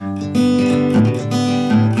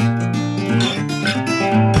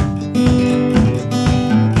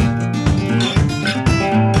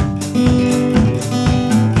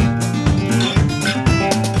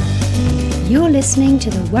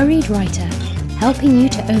Worried Writer, helping you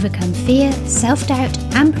to overcome fear, self-doubt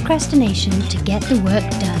and procrastination to get the work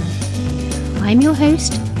done. I'm your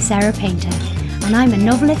host, Sarah Painter, and I'm a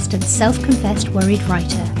novelist and self-confessed worried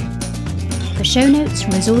writer. For show notes,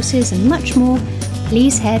 resources and much more,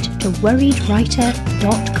 please head to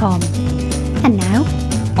worriedwriter.com. And now,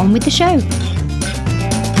 on with the show.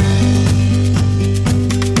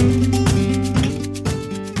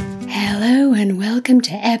 Hello and welcome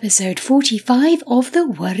to episode 45 of The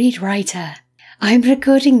Worried Writer. I'm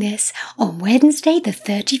recording this on Wednesday the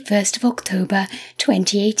 31st of October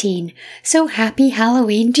 2018, so happy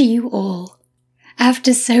Halloween to you all.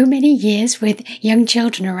 After so many years with young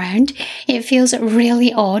children around, it feels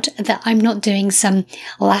really odd that I'm not doing some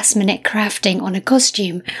last-minute crafting on a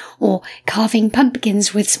costume or carving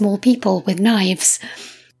pumpkins with small people with knives.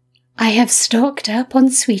 I have stocked up on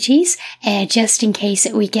sweeties just in case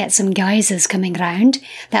we get some geysers coming round.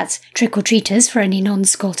 That's trick-or-treaters for any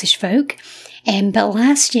non-Scottish folk. But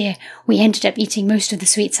last year we ended up eating most of the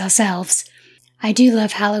sweets ourselves. I do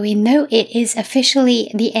love Halloween though. It is officially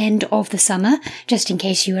the end of the summer, just in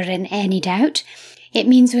case you were in any doubt. It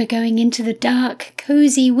means we're going into the dark,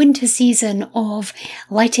 cosy winter season of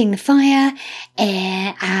lighting the fire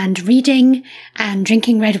and reading and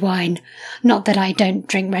drinking red wine. Not that I don't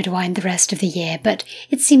drink red wine the rest of the year, but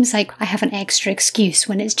it seems like I have an extra excuse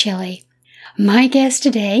when it's chilly. My guest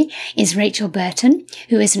today is Rachel Burton,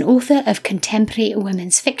 who is an author of contemporary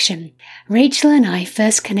women's fiction. Rachel and I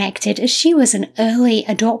first connected as she was an early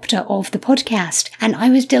adopter of the podcast, and I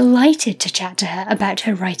was delighted to chat to her about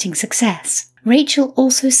her writing success. Rachel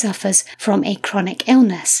also suffers from a chronic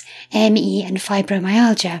illness, ME and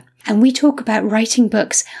fibromyalgia, and we talk about writing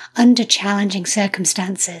books under challenging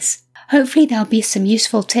circumstances. Hopefully there'll be some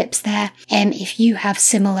useful tips there if you have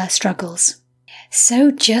similar struggles.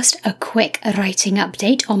 So just a quick writing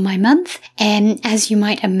update on my month. As you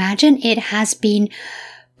might imagine, it has been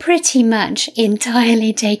pretty much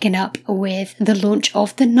entirely taken up with the launch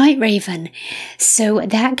of The Night Raven. So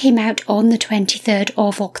that came out on the 23rd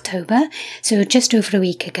of October, so just over a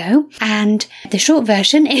week ago. And the short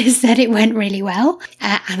version is that it went really well,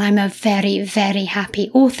 and I'm a very, very happy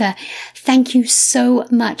author. Thank you so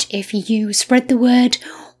much if you spread the word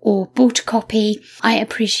or bought a copy. I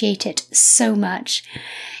appreciate it so much.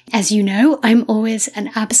 As you know, I'm always an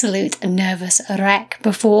absolute nervous wreck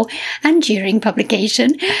before and during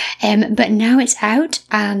publication, but now it's out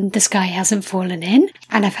and the sky hasn't fallen in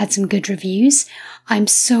and I've had some good reviews. I'm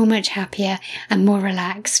so much happier and more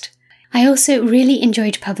relaxed. I also really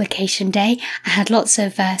enjoyed publication day. I had lots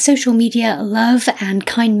of social media love and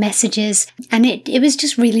kind messages, and it was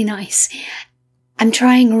just really nice. I'm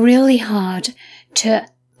trying really hard to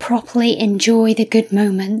properly enjoy the good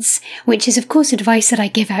moments, which is of course advice that I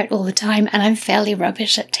give out all the time, and I'm fairly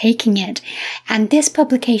rubbish at taking it. And this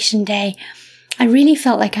publication day, I really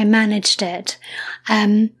felt like I managed it.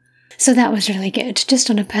 So that was really good, just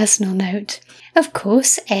on a personal note. Of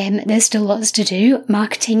course, there's still lots to do.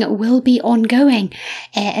 Marketing will be ongoing,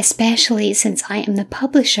 especially since I am the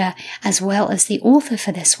publisher as well as the author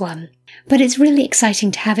for this one. But it's really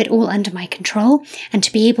exciting to have it all under my control and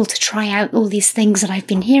to be able to try out all these things that I've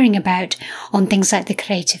been hearing about on things like the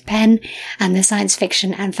Creative Pen and the Science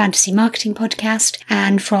Fiction and Fantasy Marketing podcast,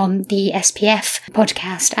 and from the SPF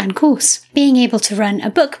podcast and course. Being able to run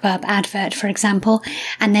a BookBub advert, for example,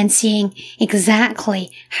 and then seeing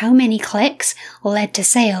exactly how many clicks led to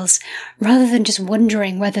sales, rather than just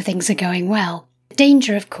wondering whether things are going well. The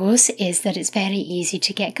danger, of course, is that it's very easy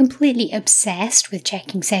to get completely obsessed with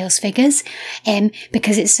checking sales figures,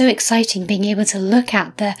 because it's so exciting being able to look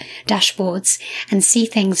at the dashboards and see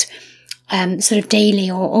things sort of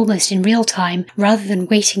daily or almost in real time, rather than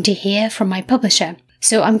waiting to hear from my publisher.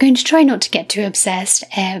 So I'm going to try not to get too obsessed,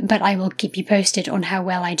 but I will keep you posted on how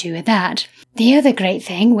well I do with that. The other great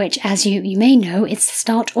thing, which as you may know, it's the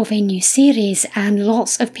start of a new series, and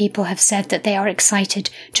lots of people have said that they are excited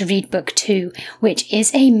to read book 2, which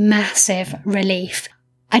is a massive relief.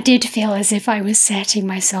 I did feel as if I was setting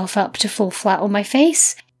myself up to fall flat on my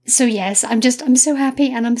face. So yes, I'm so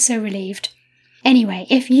happy and I'm so relieved. Anyway,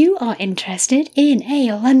 if you are interested in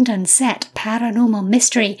a London set paranormal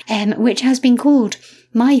mystery, which has been called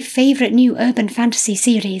my favourite new urban fantasy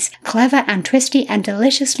series, clever and twisty and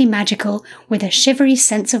deliciously magical, with a shivery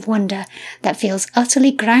sense of wonder that feels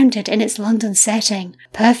utterly grounded in its London setting.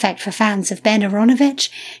 Perfect for fans of Ben Aronovich,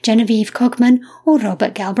 Genevieve Cogman or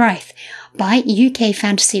Robert Galbraith, by UK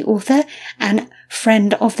fantasy author and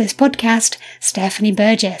friend of this podcast, Stephanie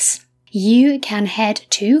Burgess. You can head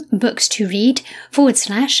to books to read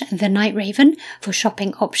 /The Night Raven for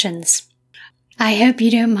shopping options. I hope you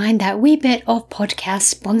don't mind that wee bit of podcast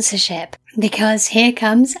sponsorship, because here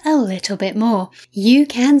comes a little bit more. You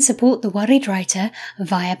can support The Worried Writer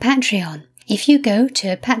via Patreon. If you go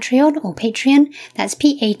to Patreon or Patreon, that's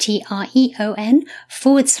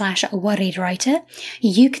Patreon/Worried Writer,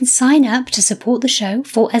 you can sign up to support the show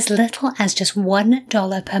for as little as just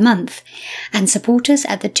 $1 per month. And supporters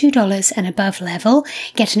at the $2 and above level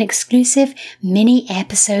get an exclusive mini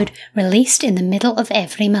episode released in the middle of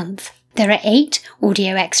every month. There are 8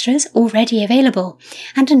 audio extras already available,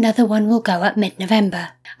 and another one will go up mid-November.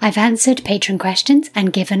 I've answered patron questions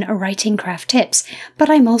and given writing craft tips, but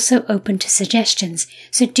I'm also open to suggestions,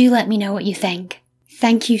 so do let me know what you think.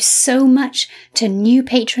 Thank you so much to new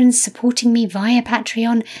patrons supporting me via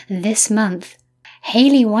Patreon this month.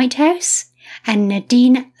 Hayley Whitehouse and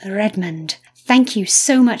Nadine Redmond. Thank you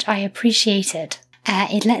so much, I appreciate it.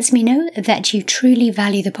 It lets me know that you truly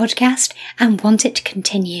value the podcast and want it to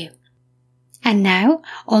continue. And now,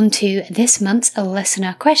 on to this month's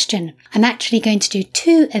listener question. I'm actually going to do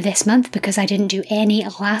 2 this month because I didn't do any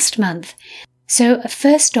last month. So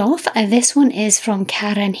first off, this one is from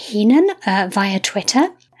Karen Heenan via Twitter.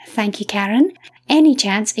 Thank you, Karen. Any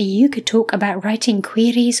chance you could talk about writing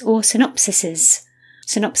queries or synopsises?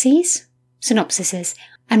 Synopses? Synopsises.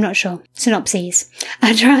 I'm not sure. Synopses.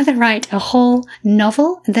 I'd rather write a whole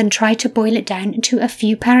novel than try to boil it down to a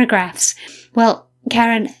few paragraphs. Well,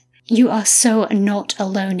 Karen, you are so not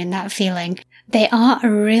alone in that feeling. They are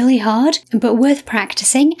really hard, but worth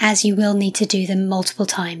practicing, as you will need to do them multiple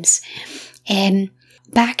times.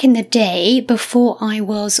 Back in the day, before I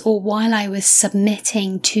was, or while I was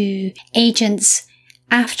submitting to agents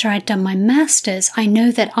after I'd done my master's, I know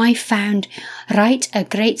that I found Write a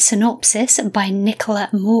Great Synopsis by Nicola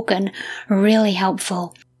Morgan really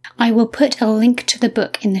helpful. I will put a link to the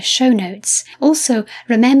book in the show notes. Also,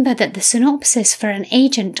 remember that the synopsis for an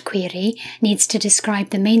agent query needs to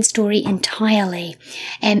describe the main story entirely.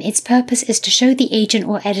 Its purpose is to show the agent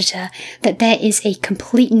or editor that there is a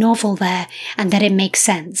complete novel there and that it makes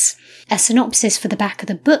sense. A synopsis for the back of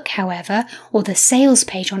the book, however, or the sales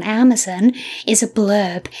page on Amazon, is a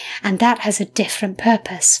blurb, and that has a different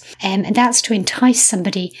purpose. And that's to entice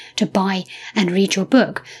somebody to buy and read your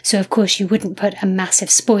book. So of course you wouldn't put a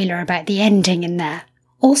massive spoiler about the ending in there.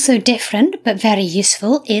 Also different, but very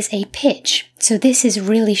useful, is a pitch. So this is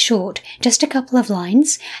really short, just a couple of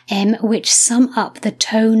lines, which sum up the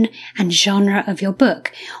tone and genre of your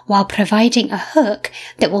book, while providing a hook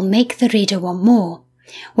that will make the reader want more.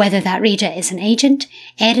 Whether that reader is an agent,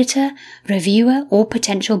 editor, reviewer, or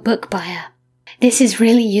potential book buyer. This is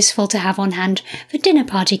really useful to have on hand for dinner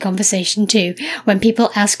party conversation too, when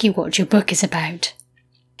people ask you what your book is about.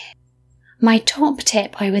 My top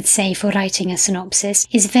tip, I would say, for writing a synopsis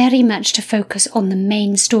is very much to focus on the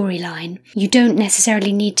main storyline. You don't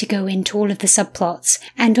necessarily need to go into all of the subplots,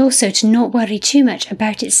 and also to not worry too much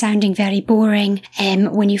about it sounding very boring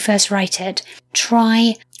when you first write it.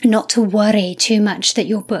 Try not to worry too much that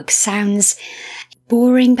your book sounds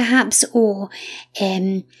boring perhaps, or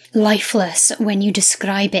lifeless when you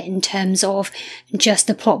describe it in terms of just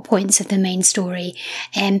the plot points of the main story.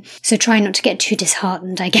 So try not to get too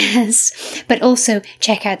disheartened, I guess. But also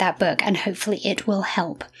check out that book and hopefully it will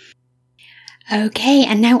help. Okay,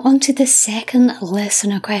 and now on to the second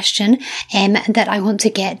listener question that I want to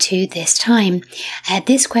get to this time.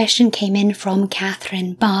 This question came in from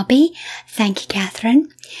Catherine Barbie. Thank you, Catherine.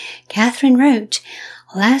 Catherine wrote,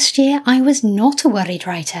 "Last year I was not a worried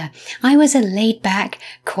writer. I was a laid-back,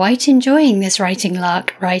 quite enjoying this writing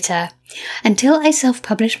lark writer. Until I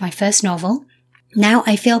self-published my first novel. Now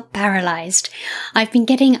I feel paralysed. I've been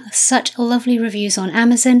getting such lovely reviews on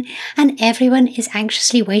Amazon, and everyone is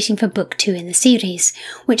anxiously waiting for book 2 in the series,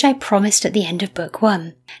 which I promised at the end of book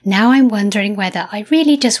 1. Now I'm wondering whether I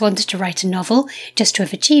really just wanted to write a novel just to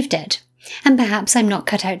have achieved it. And perhaps I'm not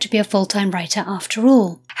cut out to be a full-time writer after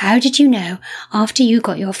all. How did you know, after you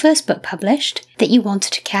got your first book published, that you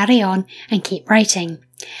wanted to carry on and keep writing?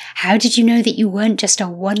 How did you know that you weren't just a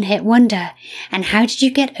one-hit wonder? And how did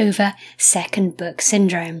you get over second book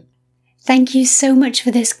syndrome?" Thank you so much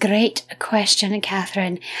for this great question,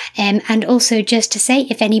 Catherine. And also just to say,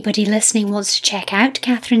 if anybody listening wants to check out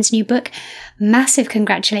Catherine's new book, massive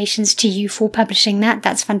congratulations to you for publishing that.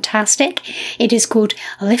 That's fantastic. It is called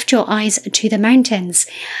Lift Your Eyes to the Mountains.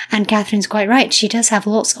 And Catherine's quite right. She does have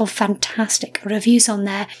lots of fantastic reviews on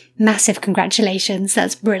there. Massive congratulations.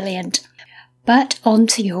 That's brilliant. But on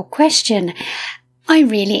to your question. I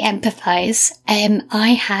really empathise. I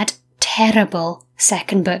had terrible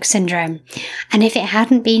second book syndrome. And if it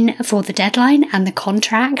hadn't been for the deadline and the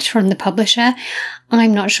contract from the publisher,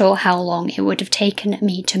 I'm not sure how long it would have taken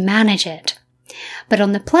me to manage it. But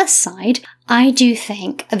on the plus side, I do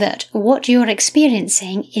think that what you're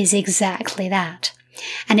experiencing is exactly that.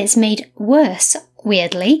 And it's made worse,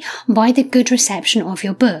 weirdly, by the good reception of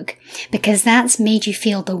your book, because that's made you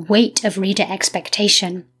feel the weight of reader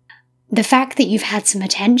expectation. The fact that you've had some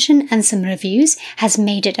attention and some reviews has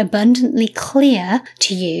made it abundantly clear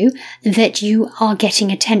to you that you are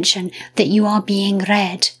getting attention, that you are being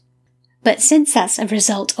read. But since that's a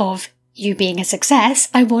result of you being a success,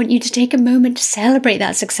 I want you to take a moment to celebrate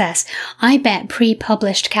that success. I bet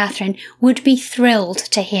pre-published Catherine would be thrilled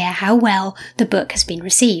to hear how well the book has been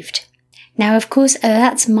received. Now, of course,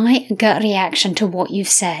 that's my gut reaction to what you've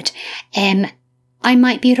said. I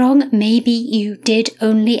might be wrong. Maybe you did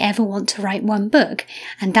only ever want to write one book,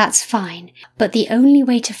 and that's fine. But the only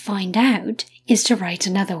way to find out is to write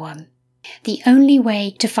another one. The only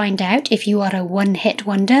way to find out if you are a one-hit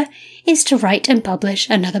wonder is to write and publish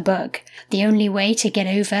another book. The only way to get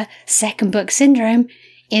over second book syndrome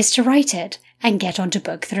is to write it and get on to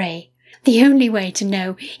book 3. The only way to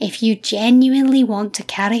know if you genuinely want to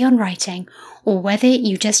carry on writing or whether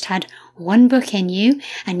you just had one book in you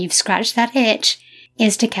and you've scratched that itch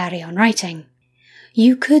is to carry on writing.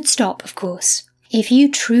 You could stop, of course. If you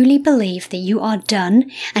truly believe that you are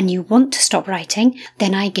done and you want to stop writing,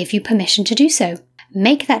 then I give you permission to do so.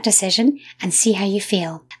 Make that decision and see how you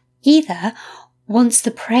feel. Either, once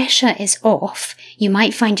the pressure is off, you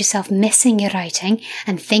might find yourself missing your writing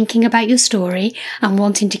and thinking about your story and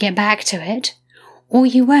wanting to get back to it, or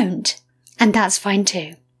you won't, and that's fine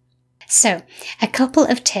too. So, a couple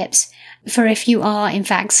of tips for if you are in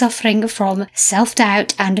fact suffering from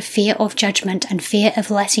self-doubt and fear of judgment and fear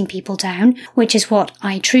of letting people down, which is what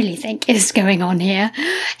I truly think is going on here,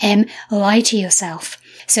 lie to yourself.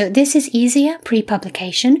 So this is easier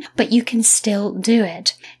pre-publication, but you can still do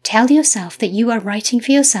it. Tell yourself that you are writing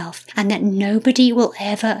for yourself and that nobody will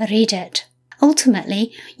ever read it.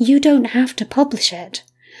 Ultimately, you don't have to publish it.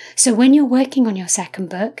 So when you're working on your second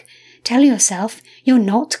book, tell yourself you're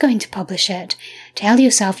not going to publish it. Tell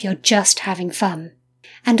yourself you're just having fun.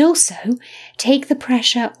 And also, take the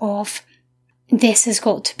pressure of this has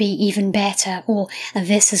got to be even better, or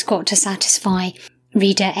this has got to satisfy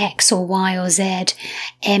reader X or Y or Z.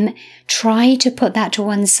 Try to put that to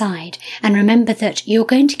one side and remember that you're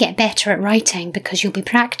going to get better at writing because you'll be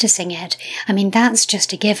practicing it. I mean, that's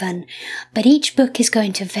just a given. But each book is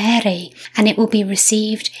going to vary and it will be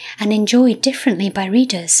received and enjoyed differently by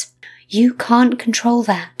readers. You can't control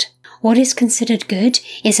that. What is considered good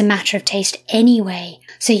is a matter of taste anyway,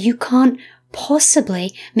 so you can't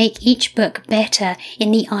possibly make each book better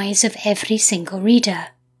in the eyes of every single reader.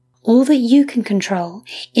 All that you can control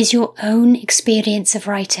is your own experience of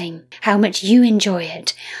writing, how much you enjoy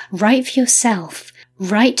it. Write for yourself.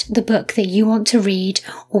 Write the book that you want to read,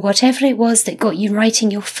 or whatever it was that got you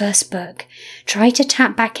writing your first book. Try to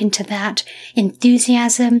tap back into that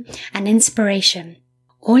enthusiasm and inspiration.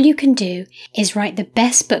 All you can do is write the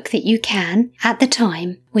best book that you can at the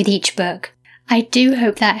time with each book. I do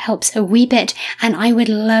hope that helps a wee bit, and I would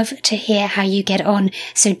love to hear how you get on,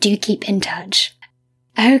 so do keep in touch.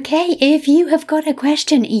 Okay, if you have got a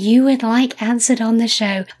question you would like answered on the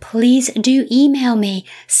show, please do email me,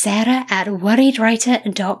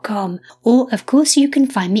 sarah@worriedwriter.com, or of course you can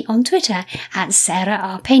find me on Twitter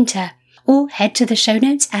 @SarahRPainter, or head to the show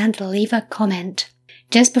notes and leave a comment.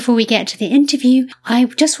 Just before we get to the interview, I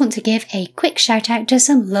just want to give a quick shout out to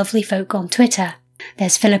some lovely folk on Twitter.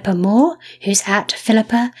 There's Philippa Moore, who's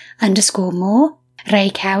 @Philippa_Moore, Ray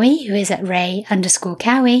Cowie, who is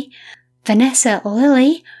 @Ray_Cowie, Vanessa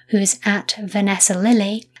Lilly, who's @Vanessa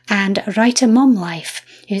Lilly, and Writer Mom Life,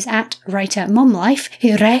 who's @Writer Mom Life,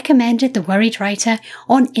 who recommended The Worried Writer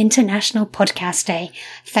on International Podcast Day.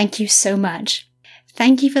 Thank you so much.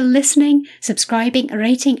 Thank you for listening, subscribing,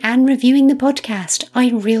 rating and reviewing the podcast. I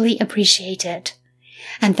really appreciate it.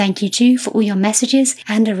 And thank you too for all your messages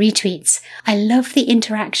and retweets. I love the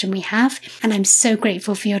interaction we have and I'm so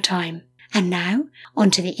grateful for your time. And now,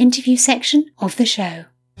 on to the interview section of the show.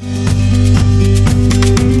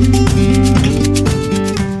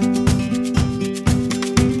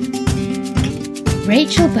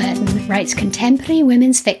 Rachel Burton writes contemporary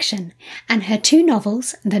women's fiction, and her 2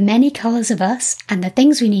 novels, The Many Colours of Us and The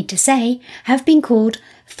Things We Need to Say, have been called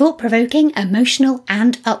thought-provoking, emotional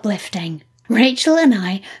and uplifting. Rachel and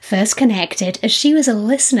I first connected as she was a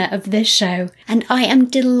listener of this show, and I am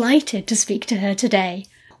delighted to speak to her today.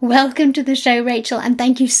 Welcome to the show, Rachel, and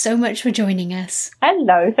thank you so much for joining us.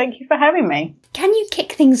 Hello, thank you for having me. Can you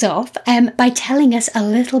kick things off by telling us a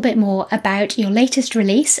little bit more about your latest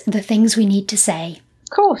release, The Things We Need to Say?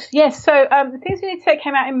 Of course, yes. So The Things We Need to Say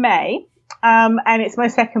came out in May, and it's my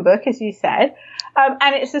second book, as you said.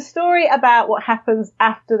 And it's a story about what happens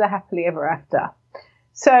after the happily ever after.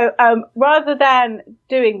 So rather than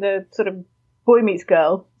doing the sort of boy meets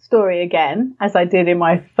girl story again, as I did in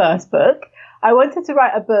my first book, I wanted to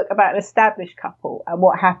write a book about an established couple and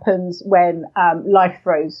what happens when life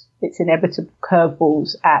throws its inevitable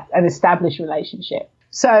curveballs at an established relationship.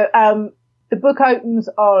 So the book opens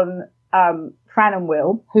on Fran and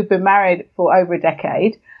Will, who've been married for over a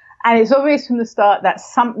decade. And it's obvious from the start that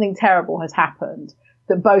something terrible has happened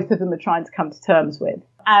that both of them are trying to come to terms with.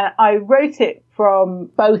 And I wrote it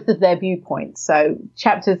from both of their viewpoints. So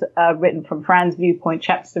chapters are written from Fran's viewpoint,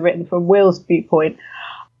 chapters are written from Will's viewpoint,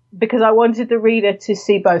 because I wanted the reader to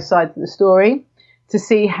see both sides of the story, to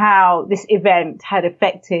see how this event had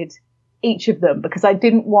affected each of them, because I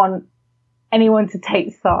didn't want anyone to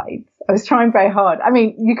take sides. I was trying very hard. I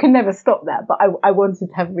mean, you can never stop that, but I wanted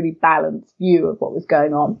to have a really balanced view of what was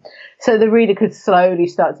going on, so the reader could slowly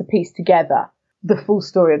start to piece together the full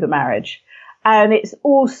story of the marriage. And it's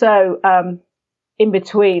also in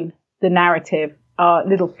between the narrative are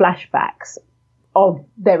little flashbacks of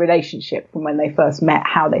their relationship from when they first met,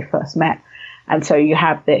 how they first met. And so you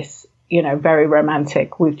have this, very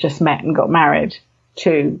romantic, we've just met and got married,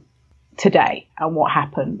 to today and what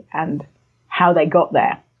happened and how they got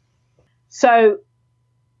there. So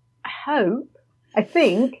I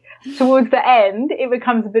think towards the end, it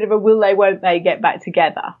becomes a bit of a will they, won't they get back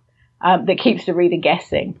together, that keeps the reader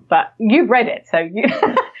guessing. But you've read it, so you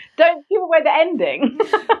don't give away the ending.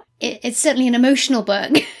 It's certainly an emotional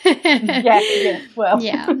book. Yes, well,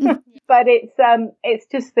 yeah. But it's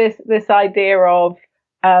just this idea of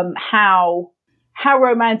how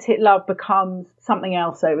romantic love becomes something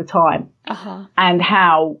else over time, and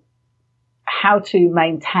how to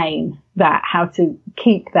maintain that, how to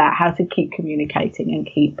keep communicating and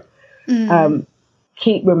keep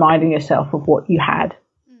reminding yourself of what you had,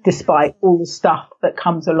 despite all the stuff that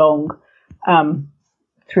comes along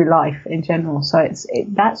through life in general. So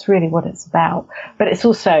that's really what it's about. But it's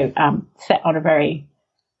also set on a very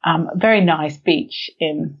nice beach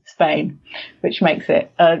in Spain, which makes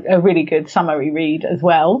it a really good summery read as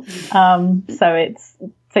well.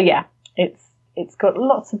 It's got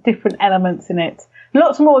lots of different elements in it.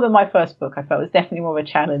 Lots more than my first book. I felt it was definitely more of a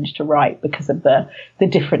challenge to write because of the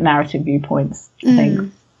different narrative viewpoints, I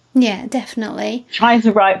think. Yeah, definitely. Trying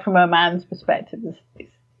to write from a man's perspective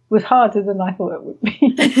was harder than I thought it would be.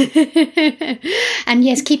 And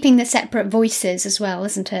yes, keeping the separate voices as well,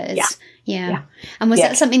 isn't it? Yeah. And was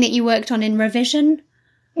that something that you worked on in revision?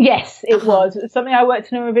 Yes, it was. It's something I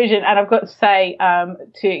worked on in revision, and I've got to say,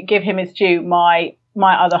 to give him his due, my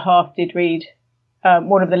other half did read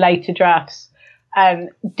one of the later drafts and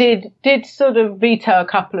did sort of veto a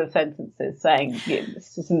couple of sentences, saying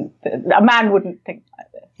this isn't, a man wouldn't think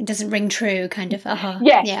like this. It doesn't ring true, kind of.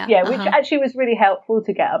 Which actually was really helpful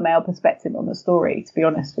to get a male perspective on the story, to be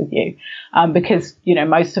honest with you, because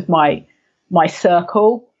most of my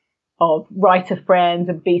circle of writer friends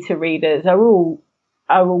and beta readers are all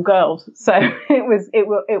girls, so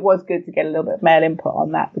it was good to get a little bit of male input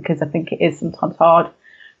on that, because I think it is sometimes hard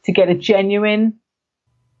to get a genuine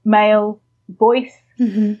male voice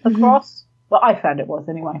across. Well, I found it was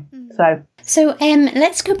anyway. So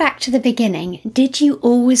let's go back to the beginning. Did you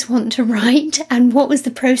always want to write, and what was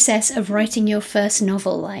the process of writing your first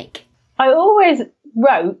novel like? I always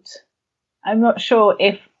wrote. I'm not sure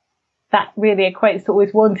if that really equates to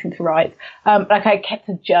always wanting to write. I kept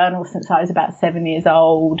a journal since I was about 7 years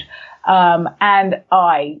old, and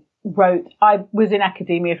I wrote. I was in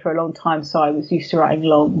academia for a long time, so I was used to writing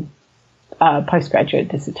long postgraduate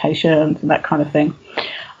dissertations and that kind of thing.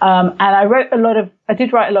 And I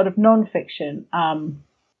did write a lot of non-fiction.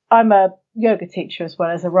 I'm a yoga teacher as well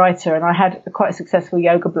as a writer, and I had quite a successful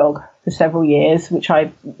yoga blog for several years, which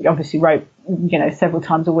I obviously wrote, several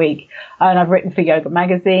times a week. And I've written for yoga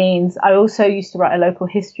magazines. I also used to write a local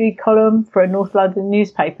history column for a North London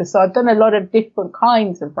newspaper. So I've done a lot of different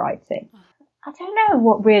kinds of writing. I don't know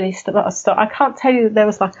what really started. I can't tell you that there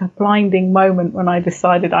was like a blinding moment when I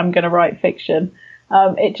decided I'm going to write fiction.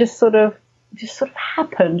 It just sort of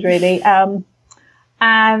happened, really.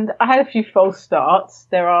 And I had a few false starts.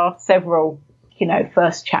 There are several,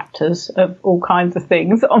 first chapters of all kinds of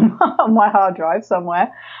things on my hard drive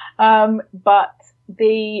somewhere. But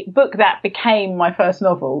the book that became my first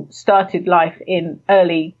novel started life in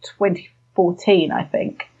early 2014, I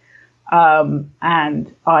think.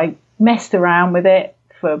 And I messed around with it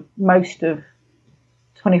for most of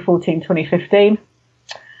 2014, 2015.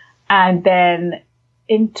 And then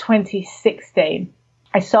in 2016,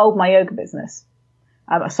 I sold my yoga business.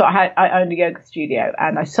 So I owned a yoga studio,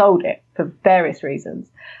 and I sold it for various reasons.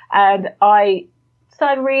 And I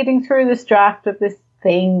started reading through this draft of this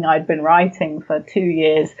thing I'd been writing for 2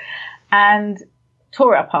 years and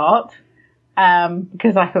tore it apart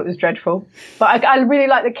because I thought it was dreadful. But I really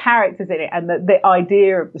liked the characters in it and the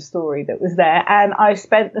idea of the story that was there. And I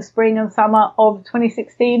spent the spring and summer of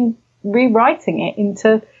 2016 rewriting it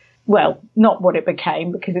into, well, not what it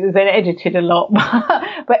became because it was then edited a lot,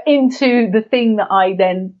 but into the thing that I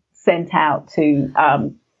then sent out to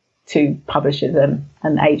publishers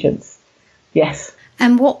and agents. Yes.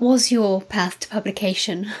 And what was your path to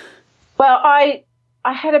publication? Well, I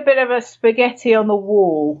had a bit of a spaghetti on the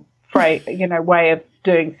wall, way of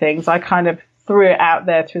doing things. I kind of threw it out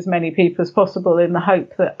there to as many people as possible in the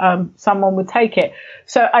hope that someone would take it.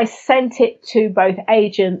 So I sent it to both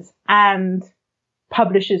agents and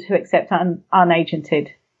publishers who accept unagented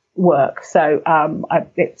work. So I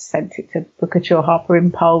sent it to Bookature, Harper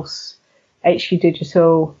Impulse, HQ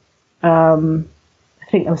Digital. I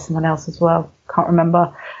think there was someone else as well. Can't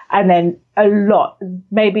remember. And then a lot,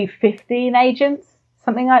 maybe 15 agents,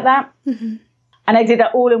 something like that. Mm-hmm. And I did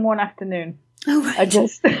that all in one afternoon. Oh, right. I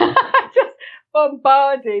just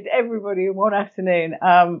bombarded everybody in one afternoon.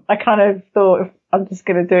 I kind of thought, I'm just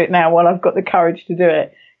going to do it now while I've got the courage to do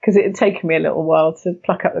it, because it had taken me a little while to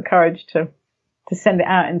pluck up the courage to send it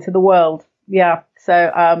out into the world. Yeah.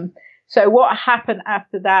 So what happened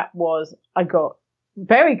after that was I got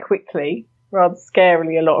very quickly, rather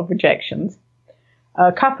scarily, a lot of rejections.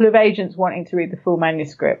 A couple of agents wanting to read the full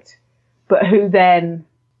manuscript, but who then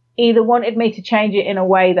either wanted me to change it in a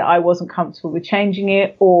way that I wasn't comfortable with changing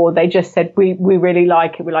it, or they just said, we really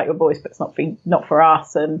like it, we like your voice, but it's not for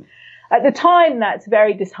us. And at the time, that's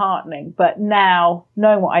very disheartening. But now,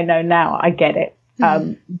 knowing what I know now, I get it.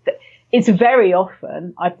 It's very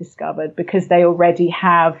often, I've discovered, because they already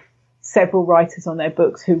have several writers on their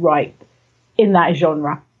books who write in that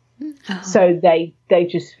genre. Oh. So they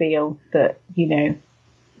just feel that,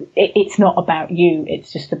 it's not about you.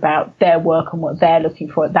 It's just about their work and what they're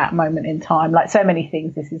looking for at that moment in time. Like so many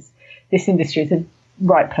things, this industry is a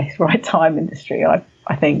right place, right time industry,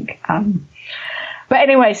 I think. But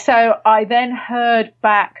anyway, so I then heard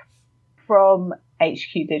back from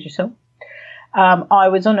HQ Digital. I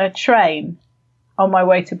was on a train on my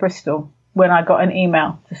way to Bristol when I got an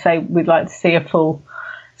email to say we'd like to see a full.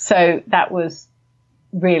 So that was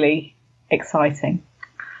really exciting.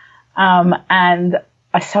 And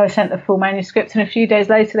I sent the full manuscript, and a few days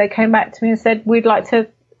later they came back to me and said, we'd like to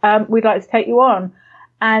take you on.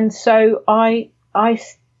 And so I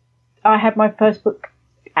had my first book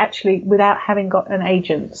actually without having got an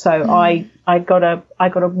agent. So I got a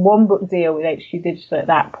one book deal with HQ Digital at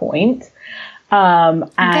that point.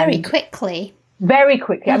 And very quickly. Very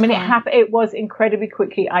quickly. I mean, it was incredibly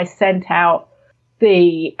quickly. I sent it out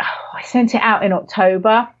in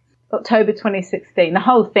October 2016. The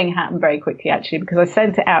whole thing happened very quickly, actually, because I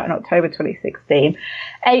sent it out in October 2016.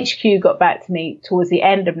 HQ got back to me towards the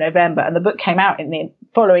end of November, and the book came out in the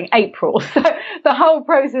following April. So the whole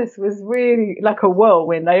process was really like a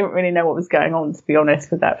whirlwind. I didn't really know what was going on, to be honest,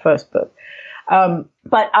 with that first book.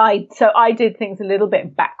 But I did things a little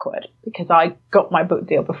bit backward because I got my book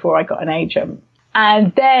deal before I got an agent.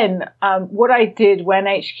 And then what I did when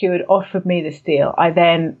HQ had offered me this deal, I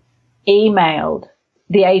then emailed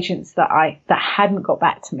the agents that hadn't got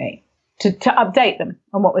back to me to update them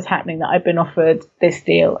on what was happening, that I'd been offered this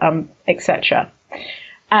deal, etc.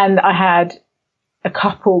 And I had a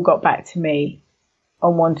couple got back to me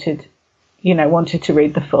and wanted to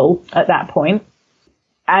read the full at that point.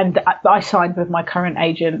 And I signed with my current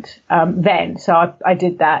agent then. So I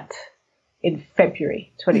did that in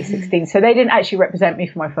February 2016. Mm-hmm. So they didn't actually represent me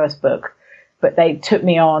for my first book, but they took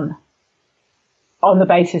me on the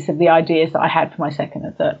basis of the ideas that I had for my second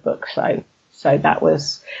and third book. So that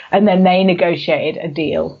was, and then they negotiated a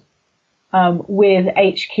deal with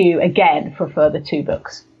HQ again for a further 2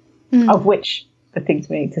 books, of which the thing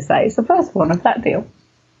to me to say is the first one of that deal.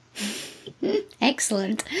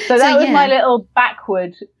 Excellent. So that was my little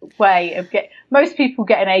backward way of most people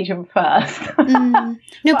get an agent first. No,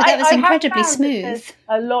 but that was incredibly smooth.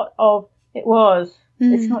 A lot of it was.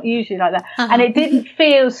 It's not usually like that. Uh-huh. And it didn't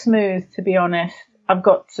feel smooth, to be honest. I've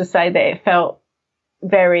got to say that it felt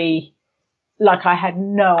very like I had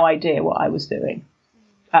no idea what I was doing.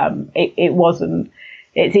 It wasn't,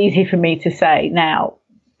 it's easy for me to say now,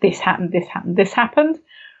 this happened, this happened.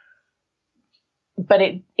 But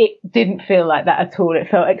it didn't feel like that at all. It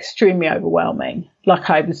felt extremely overwhelming, like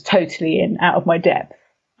I was totally out of my depth.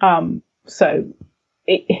 I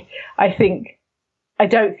think I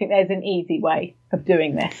don't think there's an easy way of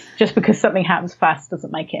doing this. Just because something happens fast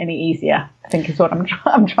doesn't make it any easier, I think is what I'm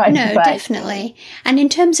trying to say. No, definitely. And in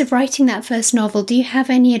terms of writing that first novel, do you have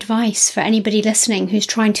any advice for anybody listening who's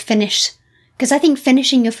trying to finish? Because I think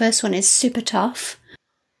finishing your first one is super tough.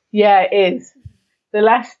 Yeah, it is. The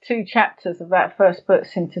last 2 chapters of that first book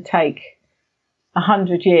seem to take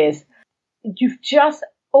 100 years.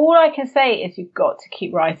 All I can say is you've got to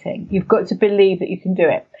keep writing. You've got to believe that you can do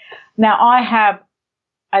it. Now,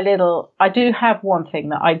 I do have one thing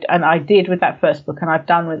that I did with that first book, and I've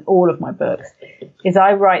done with all of my books, is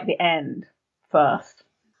I write the end first.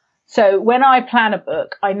 So when I plan a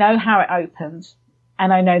book, I know how it opens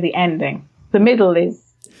and I know the ending. The middle is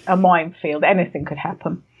a minefield. Anything could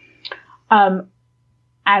happen.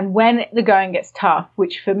 And when the going gets tough,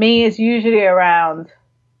 which for me is usually around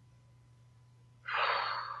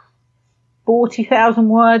 40,000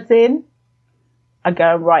 words in, I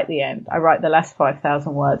go and write the end. I write the last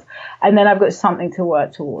 5,000 words. And then I've got something to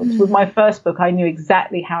work towards. With my first book, I knew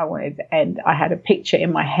exactly how I wanted to end. I had a picture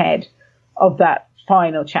in my head of that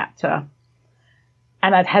final chapter.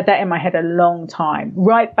 And I'd had that in my head a long time,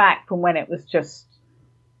 right back from when it was just,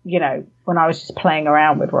 when I was just playing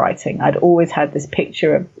around with writing. I'd always had this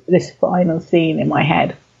picture of this final scene in my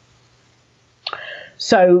head.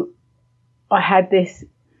 So I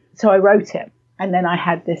wrote it, and then I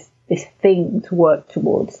had this thing to work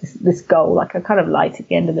towards, this goal, like a kind of light at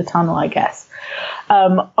the end of the tunnel, I guess.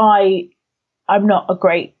 I'm not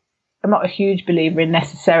a huge believer in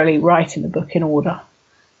necessarily writing the book in order,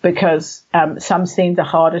 because some scenes are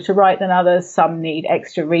harder to write than others. Some need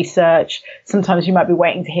extra research. Sometimes you might be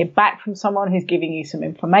waiting to hear back from someone who's giving you some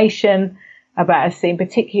information about a scene,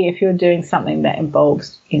 particularly if you're doing something that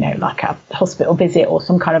involves, like a hospital visit or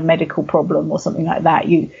some kind of medical problem or something like that.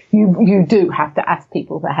 You do have to ask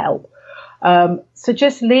people for help. So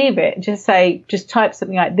just leave it. Just type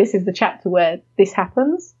something like, this is the chapter where this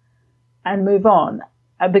happens, and move on.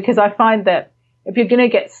 Because I find that if you're going to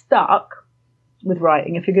get stuck with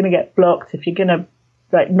writing, if you're going to get blocked, if you're going to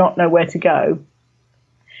not know where to go,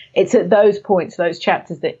 it's at those points, those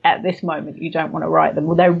chapters, that at this moment you don't want to write them.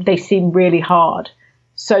 Well, they seem really hard.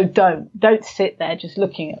 So don't sit there just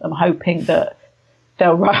looking at them, hoping that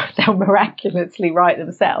they'll miraculously write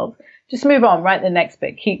themselves. Just move on, write the next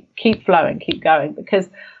bit, keep flowing, keep going, because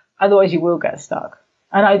otherwise you will get stuck.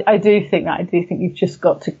 And I do think you've just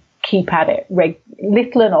got to keep at it.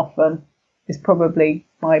 Little and often is probably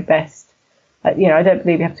my best. I don't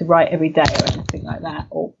believe you have to write every day or anything like that,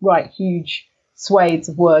 or write huge swathes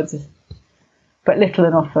of words, but little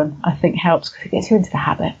and often I think helps, because it gets you into the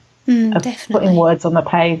habit of definitely putting words on the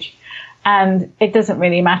page. And it doesn't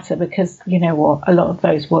really matter, because you know what, a lot of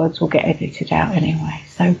those words will get edited out anyway.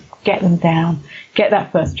 So get them down, get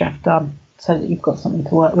that first draft done, so that you've got something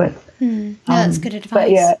to work with. No, that's good advice. But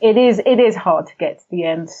yeah, it is hard to get to the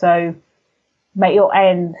end, so make your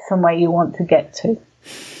end somewhere you want to get to.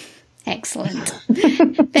 Excellent.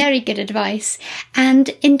 Very good advice. And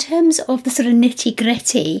in terms of the sort of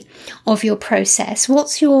nitty-gritty of your process,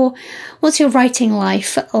 what's your writing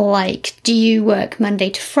life like? Do you work Monday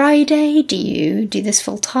to Friday? Do you do this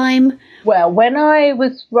full time? Well, when I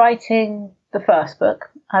was writing the first book,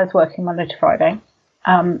 I was working Monday to Friday,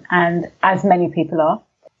 and as many people are.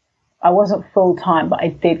 I wasn't full time, but I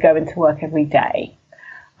did go into work every day.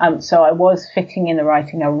 So I was fitting in the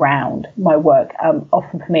writing around my work.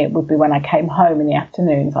 Often for me, it would be when I came home in the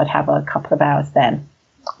afternoons. I'd have a couple of hours then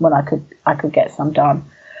when I could get some done.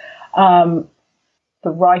 The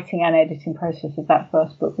writing and editing process of that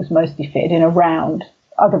first book was mostly fitted in around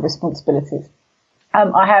other responsibilities.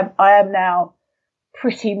 I am now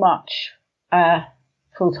pretty much a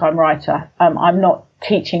full-time writer. I'm not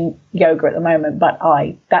teaching yoga at the moment, but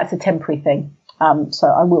that's a temporary thing. So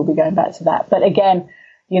I will be going back to that. But again,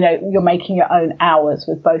 you're making your own hours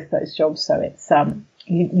with both those jobs. So it's,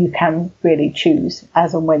 you can really choose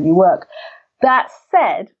as and when you work. That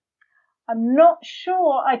said, I'm not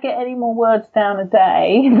sure I get any more words down a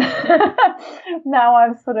day. Now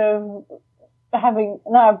I've got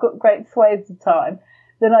great swathes of time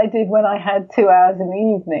than I did when I had 2 hours in the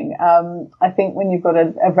evening. I think when you've got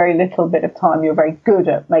a very little bit of time, you're very good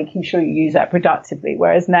at making sure you use that productively.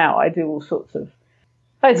 Whereas now I do all sorts of,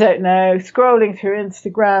 I don't know, scrolling through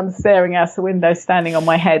Instagram, staring out the window, standing on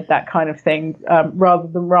my head, that kind of thing, rather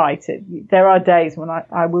than write. There are days when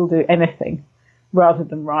I will do anything rather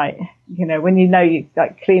than write. When you're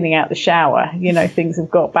like cleaning out the shower, things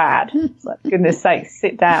have got bad. It's like, goodness sake,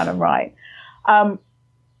 sit down and write. I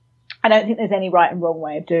don't think there's any right and wrong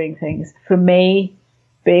way of doing things. For me,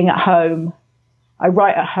 being at home, I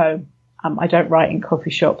write at home. I don't write in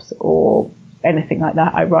coffee shops or anything like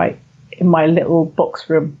that. I write in my little box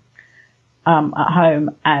room at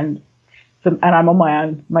home, and I'm on my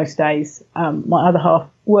own most days. My other half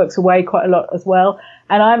works away quite a lot as well,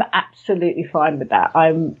 and I'm absolutely fine with that.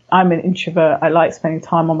 I'm an introvert. I like spending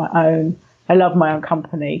time on my own. I love my own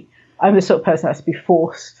company. I'm the sort of person that has to be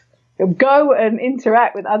forced. Go and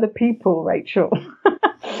interact with other people, Rachel.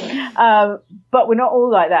 But we're not all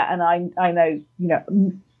like that. And I know,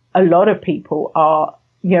 a lot of people are,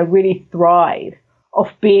 really thrive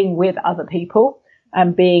off being with other people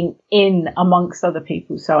and being in amongst other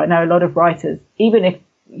people. So I know a lot of writers, even if,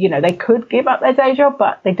 they could give up their day job,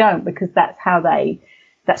 but they don't, because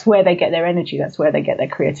that's where they get their energy. That's where they get their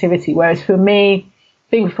creativity. Whereas for me,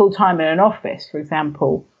 being full time in an office, for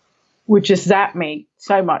example, would just zap me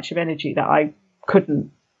so much of energy that I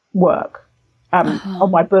couldn't work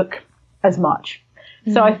on my book as much.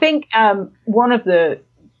 Mm. So I think one of the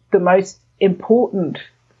most important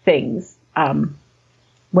things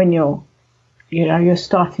when you're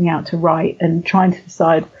starting out to write and trying to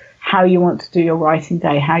decide how you want to do your writing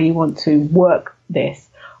day, how you want to work this.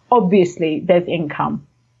 Obviously, there's income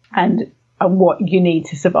and what you need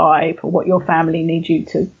to survive, or what your family needs you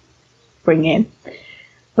to bring in.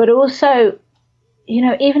 But also,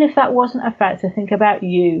 even if that wasn't a factor, think about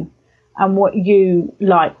you and what you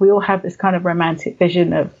like. We all have this kind of romantic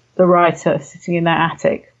vision of the writer sitting in their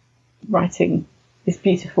attic writing these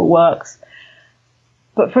beautiful works.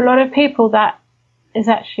 But for a lot of people, that is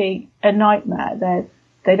actually a nightmare.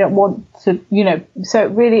 They don't want to, so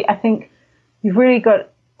really, I think you've really got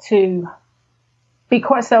to be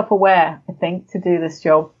quite self-aware, I think, to do this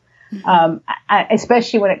job,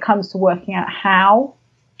 especially when it comes to working out how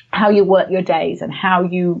you work your days and how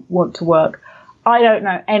you want to work. I don't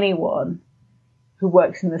know anyone who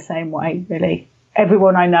works in the same way, really.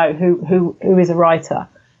 Everyone I know who is a writer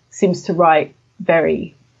seems to write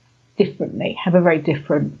very differently, have a very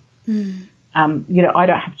different, I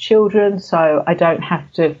don't have children, so I don't have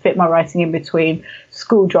to fit my writing in between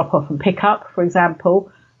school drop off and pick up, for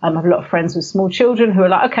example. I have a lot of friends with small children who are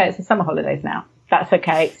like, okay, it's the summer holidays now. That's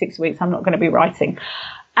okay. 6 weeks. I'm not going to be writing.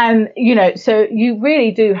 And, so you really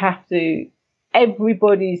do have to,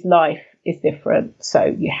 everybody's life is different. So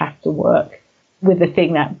you have to work with the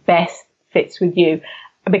thing that best fits with you.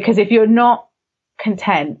 Because if you're not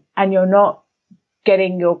content and you're not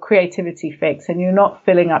getting your creativity fix and you're not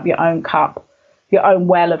filling up your own cup, your own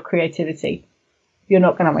well of creativity, you're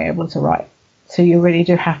not going to be able to write. So you really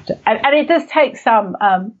do have to. And it does take some,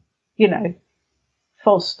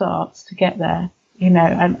 false starts to get there,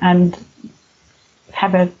 and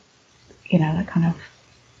have a, that kind of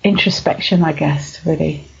introspection, I guess, to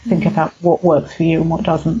really think about what works for you and what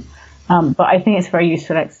doesn't. But I think it's a very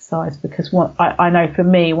useful exercise, because I know for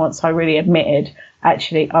me, once I really admitted,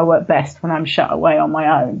 actually, I work best when I'm shut away on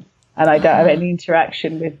my own and I don't have any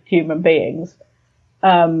interaction with human beings.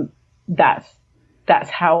 That's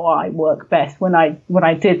how I work best. When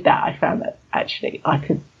I did that, I found that actually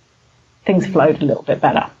things flowed a little bit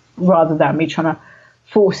better, rather than me trying to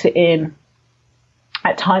force it in.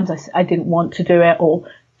 At times I didn't want to do it, or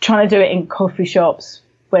trying to do it in coffee shops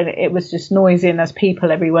when it was just noisy and there's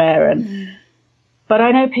people everywhere. But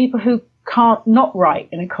I know people who can't not write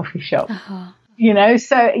in a coffee shop, so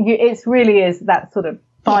it really is that sort of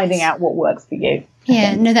finding out what works for you.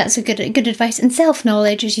 Yeah, no, that's a good advice. And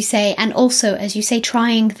self-knowledge, as you say, and also, as you say,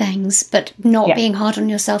 trying things, but not being hard on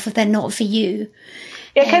yourself if they're not for you.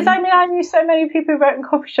 Yeah, because I knew so many people who wrote in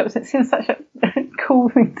coffee shops. It seems such a cool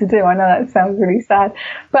thing to do. I know that sounds really sad,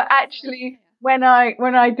 but actually, when I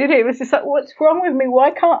did it, it was just like, what's wrong with me?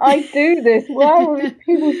 Why can't I do this? Why are all these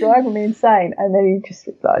people driving me insane? And then you just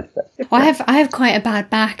realised that. Well, I have quite a bad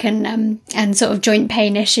back and sort of joint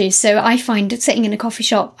pain issues, so I find sitting in a coffee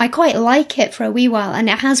shop, I quite like it for a wee while, and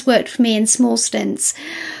it has worked for me in small stints,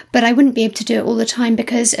 but I wouldn't be able to do it all the time,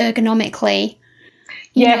 because ergonomically,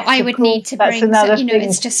 I would need to bring,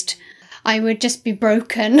 it's just, I would just be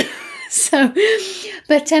broken. So,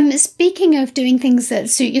 but speaking of doing things that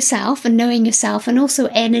suit yourself and knowing yourself, and also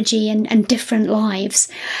energy and different lives,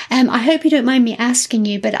 I hope you don't mind me asking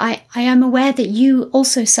you, but I am aware that you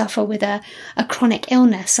also suffer with a chronic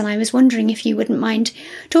illness, and I was wondering if you wouldn't mind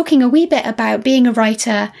talking a wee bit about being a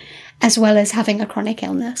writer as well as having a chronic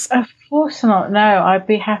illness. Of course not. No, I'd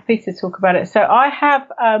be happy to talk about it. So I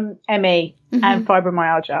have ME and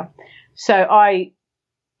fibromyalgia. So I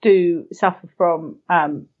do suffer from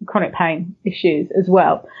chronic pain issues as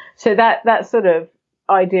well. So that sort of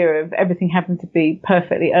idea of everything having to be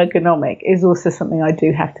perfectly ergonomic is also something I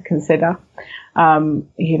do have to consider.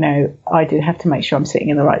 I do have to make sure I'm sitting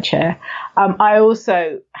in the right chair. I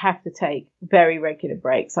also have to take very regular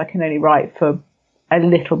breaks. I can only write for a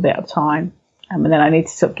little bit of time. And then I need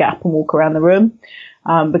to sort of get up and walk around the room,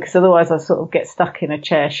 because otherwise I sort of get stuck in a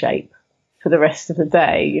chair shape for the rest of the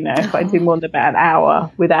day. You know, if I do more than about an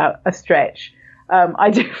hour without a stretch, I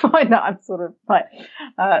do find that I'm sort of like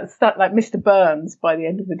stuck like Mr. Burns by the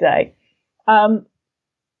end of the day.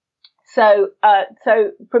 So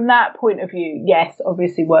from that point of view, yes,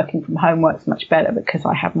 obviously working from home works much better because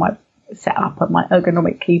I have my set up and my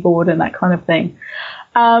ergonomic keyboard and that kind of thing.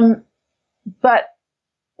 But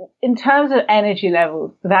in terms of energy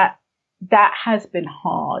levels, that has been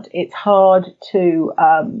hard. It's hard to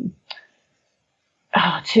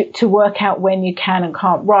work out when you can and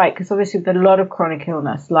can't write, because obviously with a lot of chronic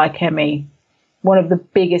illness like ME, one of the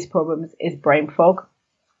biggest problems is brain fog.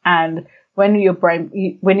 And when your brain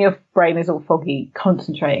is all foggy,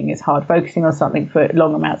 concentrating is hard. Focusing on something for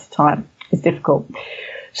long amounts of time is difficult.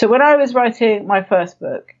 So when I was writing my first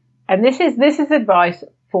book, and this is advice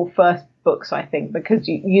for first books, I think, because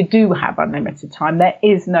you do have unlimited time. There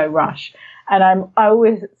is no rush. And I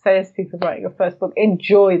always say to people writing your first book,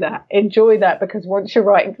 enjoy that, because once you're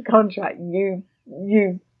writing the contract, you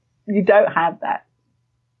don't have that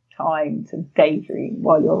time to daydream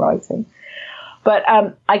while you're writing. But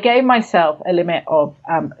I gave myself a limit of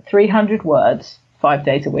 300 words, 5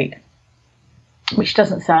 days a week, which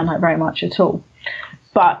doesn't sound like very much at all.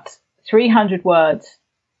 But 300 words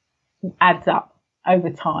adds up over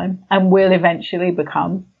time and will eventually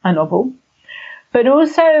become a novel. But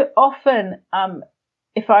also often,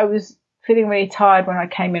 if I was feeling really tired when I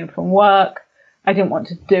came in from work, I didn't want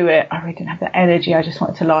to do it. I really didn't have the energy. I just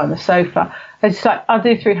wanted to lie on the sofa. I was just like, I'll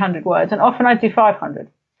do 300 words. And often I do 500.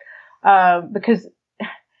 Because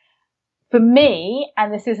for me,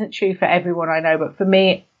 and this isn't true for everyone I know, but for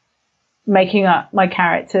me, making up my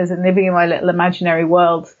characters and living in my little imaginary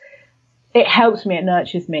worlds, it helps me, it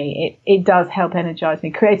nurtures me, it does help energize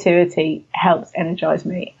me. Creativity helps energize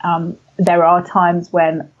me. There are times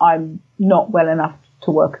when I'm not well enough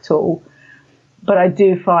to work at all, but I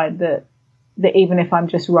do find that even if I'm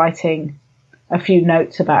just writing a few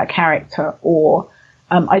notes about a character, or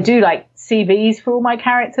I do like CVs for all my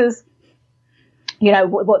characters, you know,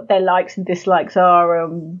 what their likes and dislikes are,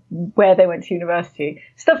 where they went to university,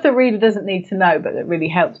 stuff the reader doesn't need to know, but that really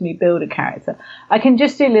helps me build a character. I can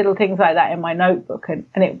just do little things like that in my notebook, and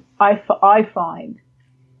I find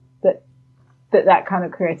that kind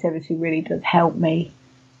of creativity really does help me.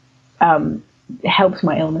 It helps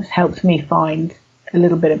my illness, helps me find a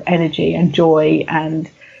little bit of energy and joy, and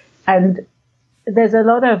there's a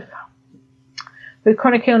lot of, with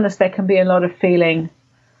chronic illness, there can be a lot of feeling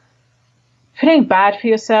bad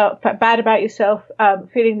about yourself,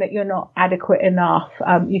 feeling that you're not adequate enough.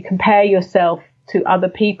 You compare yourself to other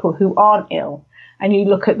people who aren't ill, and you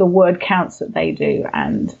look at the word counts that they do,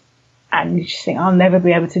 and you just think, I'll never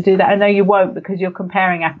be able to do that. I know you won't, because you're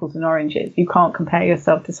comparing apples and oranges. You can't compare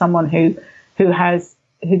yourself to someone who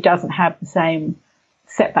doesn't have the same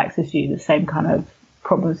setbacks as you, the same kind of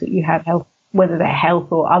problems that you have, health, whether they're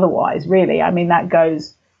health or otherwise, really. I mean, that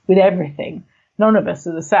goes with everything. None of us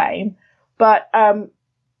are the same. But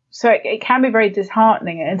so it can be very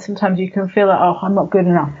disheartening, and sometimes you can feel like, oh, I'm not good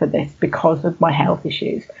enough for this because of my health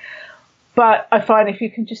issues. But I find if you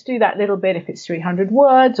can just do that little bit, if it's 300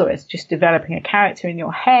 words, or it's just developing a character in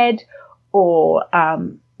your head, or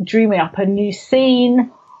dreaming up a new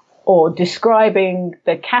scene, or describing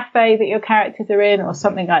the cafe that your characters are in, or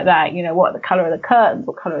something like that, you know, what the colour of the curtains,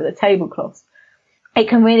 what colour of the tablecloths. It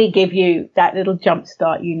can really give you that little jump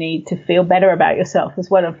start you need to feel better about yourself as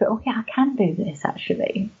well, and feel, oh yeah, I can do this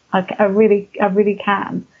actually. I really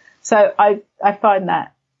can. So I find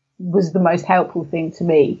that was the most helpful thing to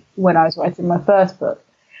me when I was writing my first book.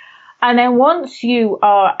 And then once you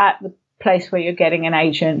are at the place where you're getting an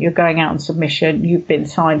agent, you're going out on submission, you've been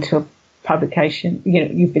signed to a publication, you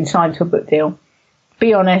know, you've been signed to a book deal.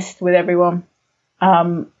 Be honest with everyone.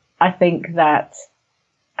 I think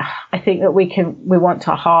that we want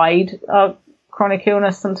to hide our chronic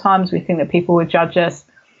illness sometimes. We think that people will judge us.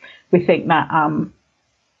 We think that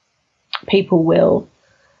people will,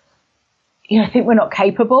 I think we're not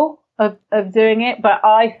capable of doing it. But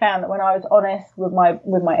I found that when I was honest with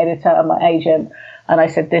my editor and my agent, and I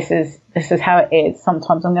said, this is how it is.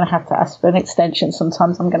 Sometimes I'm going to have to ask for an extension.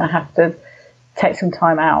 Sometimes I'm going to have to take some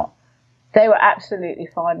time out. They were absolutely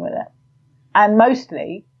fine with it. And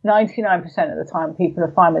mostly, 99% of the time, people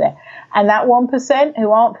are fine with it. And that 1%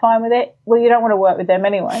 who aren't fine with it, well, you don't want to work with them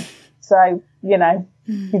anyway. So, you're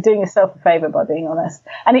doing yourself a favour by being honest.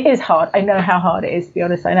 And it is hard. I know how hard it is, to be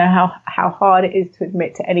honest. I know how hard it is to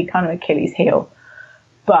admit to any kind of Achilles heel.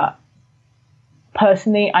 But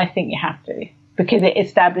personally, I think you have to, because it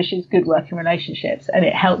establishes good working relationships, and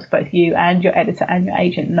it helps both you and your editor and your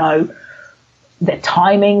agent know the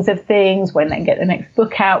timings of things, when they can get the next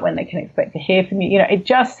book out, when they can expect to hear from you. You know, it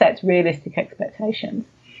just sets realistic expectations.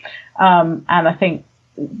 And I think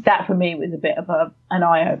that for me was a bit of an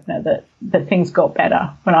eye-opener, that things got better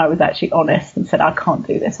when I was actually honest and said, I can't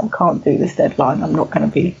do this deadline. I'm not going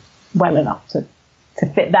to be well enough to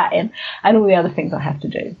fit that in, and all the other things I have to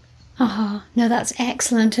do. No, that's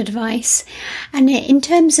excellent advice. And in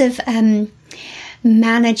terms of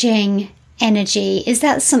managing energy, is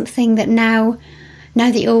that something that now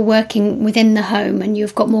that you're working within the home and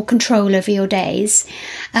you've got more control over your days,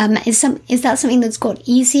 is that something that's got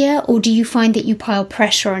easier, or do you find that you pile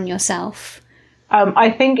pressure on yourself? I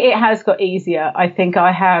think it has got easier. I think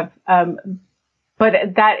I have,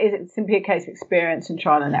 but that is simply a case of experience and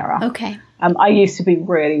trial and error. Okay. I used to be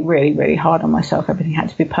really, really, really hard on myself. Everything had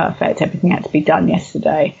to be perfect. Everything had to be done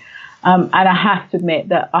yesterday. And I have to admit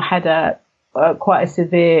that I had quite a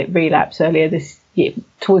severe relapse earlier this year,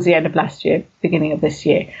 towards the end of last year, beginning of this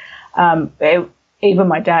year. Even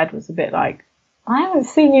my dad was a bit like, I haven't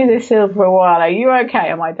seen you this ill for a while. Are you okay?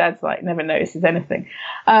 And my dad's like, never notices anything.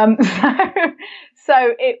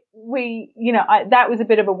 So that was a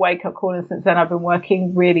bit of a wake up call. And since then, I've been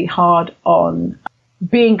working really hard on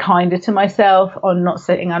being kinder to myself, on not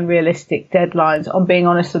setting unrealistic deadlines, on being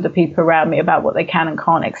honest with the people around me about what they can and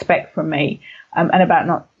can't expect from me, and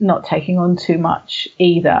about not taking on too much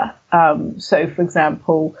either. So, for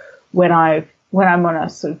example, when I'm on a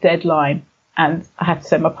sort of deadline, and I have to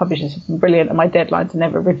say my publishers have been brilliant and my deadlines are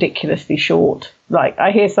never ridiculously short. Like,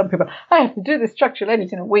 I hear some people, I have to do this structural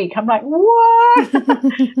edit in a week. I'm like, what?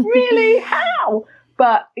 Really? How?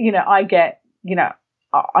 But,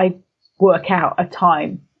 I work out a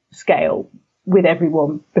time scale with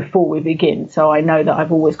everyone before we begin. So I know that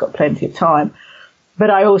I've always got plenty of time.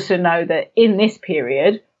 But I also know that in this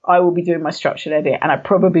period, I will be doing my structural edit, and I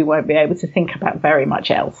probably won't be able to think about very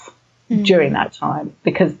much else during that time,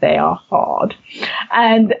 because they are hard.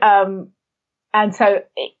 And so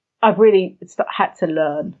I've really had to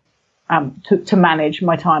learn to manage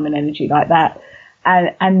my time and energy like that,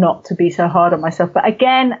 and not to be so hard on myself. But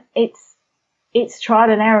again, it's trial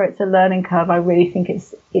and error. It's a learning curve. I really think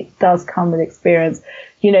it does come with experience.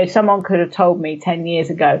 You know, someone could have told me 10 years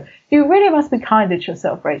ago, you really must be kinder to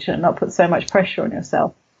yourself, Rachel, and not put so much pressure on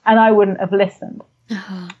yourself. And I wouldn't have listened.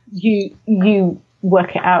 You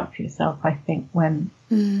work it out for yourself, I think, when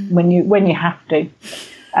you have to.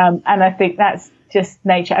 And I think that's just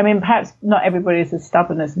nature. I mean, perhaps not everybody's as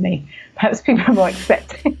stubborn as me. Perhaps people are more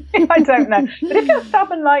accepting. I don't know. But if you're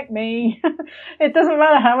stubborn like me, it doesn't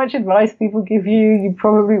matter how much advice people give you, you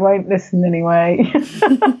probably won't listen anyway.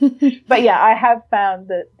 But yeah, I have found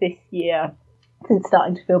that this year, it's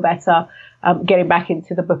starting to feel better, getting back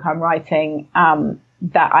into the book I'm writing,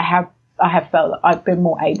 that I have felt that I've been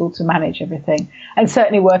more able to manage everything. And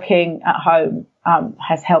certainly working at home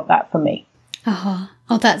has helped that for me.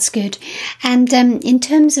 Oh, that's good. And in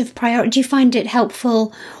terms of priority, do you find it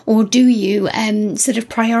helpful, or do you sort of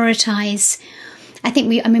prioritise? I think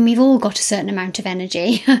we've all got a certain amount of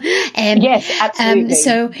energy. Yes, absolutely.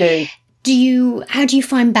 So how do you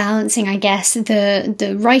find balancing, I guess,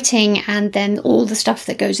 the writing and then all the stuff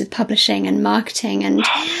that goes with publishing and marketing and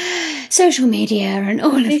social media and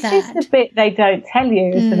all of that? It's just the bit they don't tell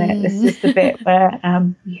you, isn't it? It's just the bit where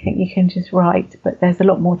you think you can just write, but there's a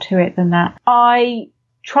lot more to it than that. I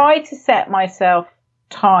try to set myself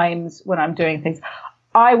times when I'm doing things.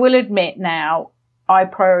 I will admit now, I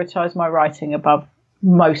prioritise my writing above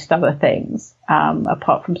most other things,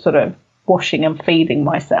 apart from sort of washing and feeding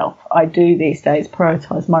myself. I do these days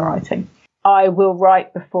prioritise my writing. I will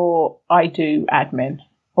write before I do admin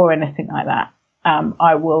or anything like that.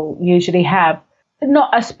 I will usually have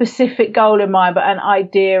not a specific goal in mind, but an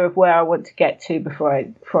idea of where I want to get to before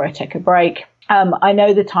I take a break. I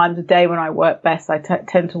know the times of day when I work best. I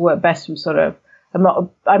tend to work best from sort of,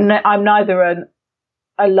 I'm neither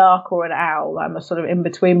a lark or an owl. I'm a sort of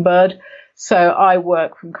in-between bird. So I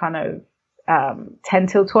work from kind of 10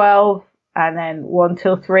 till 12 and then 1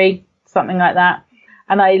 till 3, something like that.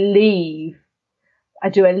 And I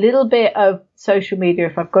do a little bit of social media.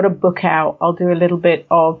 If I've got a book out, I'll do a little bit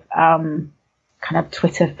of kind of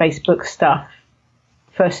Twitter, Facebook stuff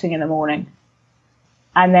first thing in the morning.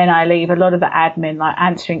 And then I leave a lot of the admin, like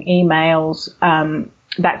answering emails,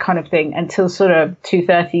 that kind of thing, until sort of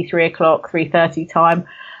 2:30, 3 o'clock, 3:30 time,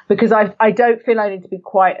 because I don't feel I need to be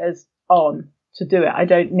quite as on to do it. I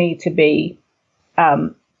don't need to be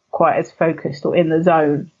quite as focused or in the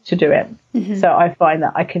zone to do it. Mm-hmm. So I find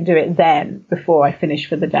that I can do it then before I finish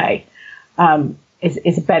for the day.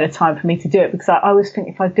 Is a better time for me to do it, because I always think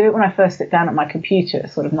if I do it when I first sit down at my computer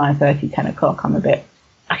at sort of 9:30, 10 o'clock,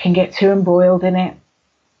 I can get too embroiled in it.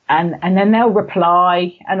 and then they'll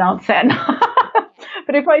reply and I'll say,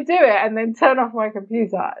 but if I do it and then turn off my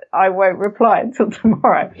computer, I won't reply until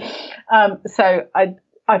tomorrow. So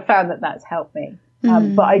I found that that's helped me.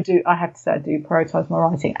 But I have to say I do prioritize my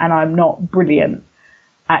writing, and I'm not brilliant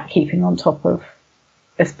at keeping on top of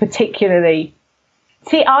this particularly.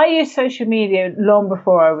 See, I used social media long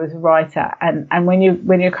before I was a writer, and when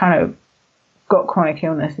you kind of got chronic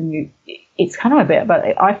illness, and it's kind of a bit, but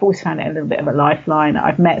I've always found it a little bit of a lifeline.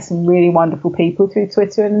 I've met some really wonderful people through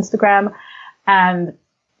Twitter and Instagram, and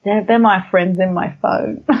they're my friends in my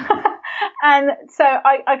phone. And so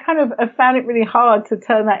I kind of have found it really hard to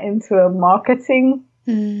turn that into a marketing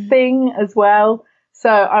thing as well. So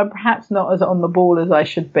I'm perhaps not as on the ball as I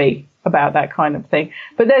should be about that kind of thing.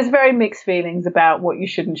 But there's very mixed feelings about what you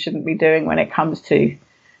should and shouldn't be doing when it comes to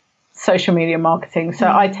social media marketing.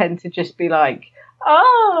 So I tend to just be like,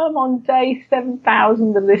 oh, I'm on day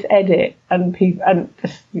 7,000 of this edit, and people, and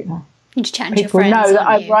just, You just chat to your people friends, know that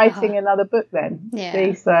I'm you? writing another book then. Yeah.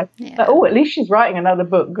 See? So, Yeah. like, oh, at least she's writing another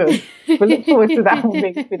book. Good. We'll look forward to that one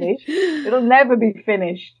being finished. It'll never be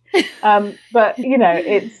finished. But,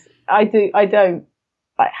 I do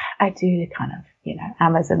the kind of,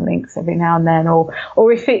 Amazon links every now and then, or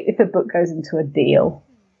if the book goes into a deal,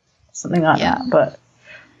 something like that. But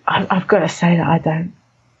I've got to say that I've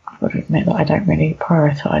got to admit that I don't really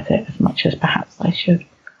prioritize it as much as perhaps I should.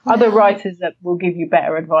 Well, other writers that will give you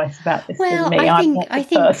better advice about this than me. I'm not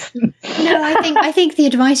the person. No, I think the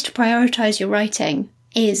advice to prioritize your writing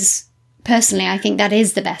is, personally, I think that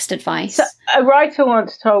is the best advice. So a writer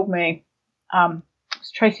once told me,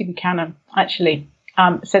 it's Tracy Buchanan actually,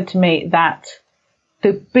 said to me that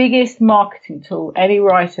the biggest marketing tool any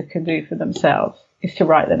writer can do for themselves is to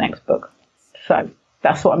write the next book. So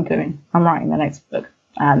that's what I'm doing. I'm writing the next book,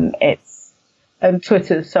 and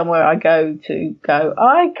Twitter's somewhere I go,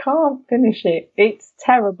 I can't finish it. It's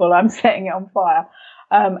terrible. I'm setting it on fire.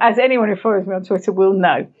 As anyone who follows me on Twitter will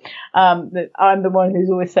know, that I'm the one who's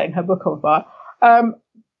always setting her book on fire.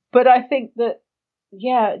 But I think that,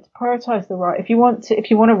 to prioritize the write. If you want to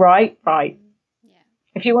write. Yeah.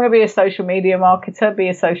 If you want to be a social media marketer, be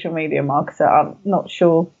a social media marketer. I'm not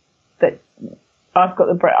sure that I've got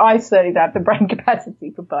I certainly don't have the brain capacity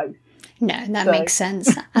for both. No, that makes sense.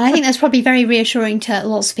 And I think that's probably very reassuring to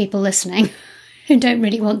lots of people listening who don't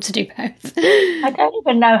really want to do both. I don't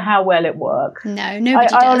even know how well it works. No, nobody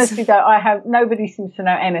does. I honestly don't. Nobody seems to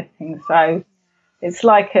know anything. So it's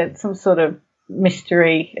like some sort of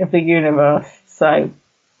mystery of the universe. So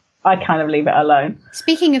I kind of leave it alone.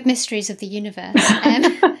 Speaking of mysteries of the universe,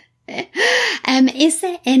 is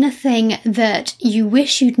there anything that you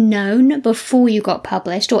wish you'd known before you got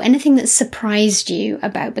published, or anything that surprised you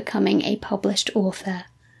about becoming a published author?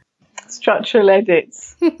 Structural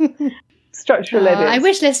edits. I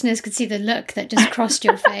wish listeners could see the look that just crossed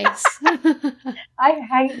your face. I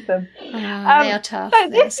hate them. They are tough. So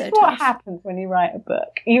this is what happens when you write a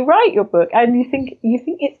book. You write your book and you think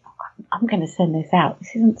it's, I'm going to send this out.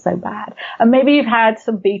 This isn't so bad. And maybe you've had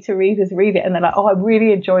some beta readers read it and they're like, oh, I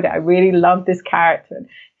really enjoyed it. I really love this character.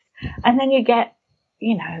 And then you get,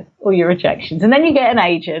 all your rejections. And then you get an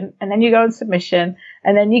agent, and then you go on submission,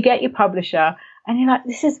 and then you get your publisher, and you're like,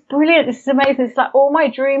 this is brilliant. This is amazing. It's like all my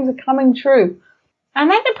dreams are coming true. And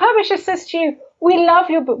then the publisher says to you, we love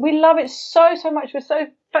your book. We love it so, so much. It's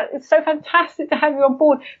so fantastic to have you on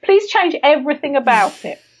board. Please change everything about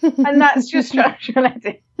it. And that's just structural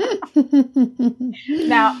edit.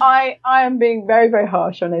 Now, I am being very, very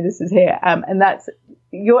harsh on editors here. And that's,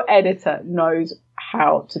 your editor knows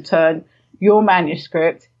how to turn your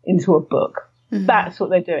manuscript into a book. Mm-hmm. That's what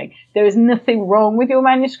they're doing. There is nothing wrong with your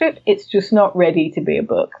manuscript. It's just not ready to be a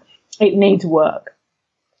book. It needs work.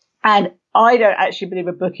 And I don't actually believe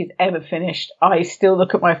a book is ever finished. I still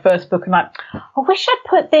look at my first book and like, I wish I'd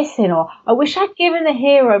put this in, or I wish I'd given the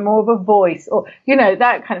hero more of a voice, or,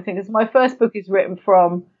 that kind of thing. Because my first book is written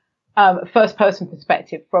from first person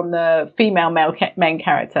perspective, from the female male main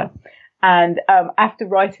character. And after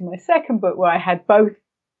writing my second book, where I had both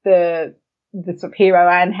the sort of hero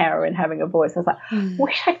and heroine having a voice, I was like,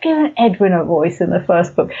 wish I'd given Edwin a voice in the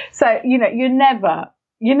first book. So, you're never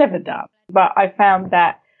done. But I found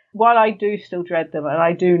that while I do still dread them, and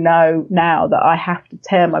I do know now that I have to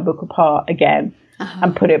tear my book apart again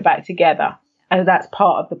and put it back together, and that's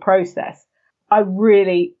part of the process, I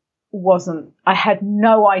really wasn't, I had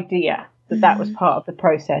no idea that was part of the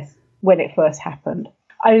process when it first happened.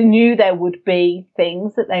 I knew there would be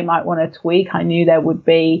things that they might want to tweak. I knew there would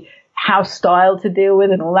be house style to deal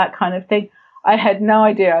with and all that kind of thing. I had no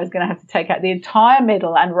idea I was going to have to take out the entire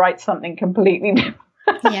middle and write something completely different.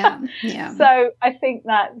 Yeah. So I think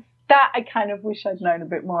that that I kind of wish I'd known a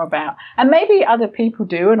bit more about. And maybe other people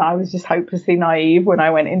do, and I was just hopelessly naive when I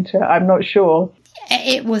went into it. I'm not sure.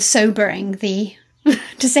 It was sobering,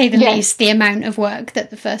 to say the least, the amount of work that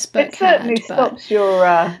the first book had. It certainly stops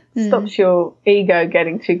your ego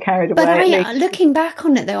getting too carried away. But looking back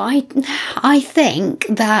on it, though, I think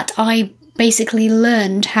that I basically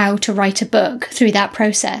learned how to write a book through that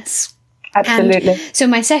process. Absolutely. And so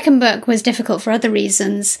my second book was difficult for other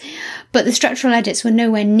reasons, but the structural edits were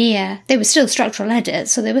nowhere near. They were still structural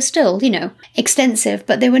edits, so they were still, extensive,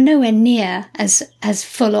 but they were nowhere near as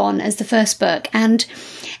full on as the first book. And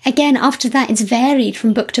again, after that, it's varied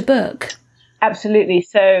from book to book. Absolutely.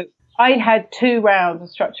 So I had 2 rounds of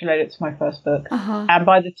structural edits for my first book, and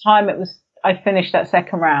by the time I finished that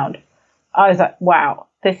second round, I was like, wow,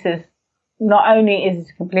 this is. Not only is it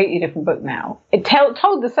a completely different book now, it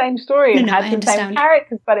told the same story and had the same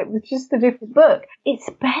characters, but it was just a different book. It's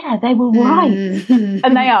better. They were right.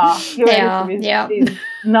 And they are. Your editor is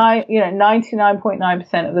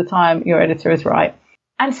 99.9% of the time your editor is right.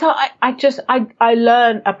 And so I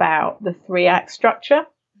learned about the 3-act structure.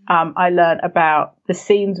 I learned about the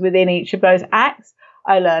scenes within each of those acts.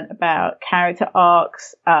 I learned about character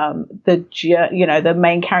arcs, the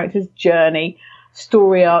main character's journey,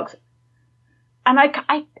 story arcs. And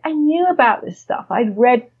I knew about this stuff. I'd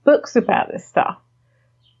read books about this stuff.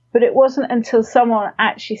 But it wasn't until someone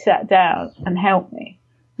actually sat down and helped me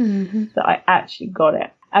that I actually got it.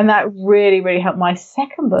 And that really, really helped. My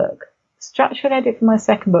second book, structural edit for my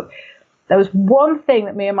second book, there was one thing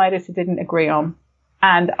that me and my editor didn't agree on.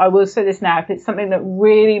 And I will say this now, if it's something that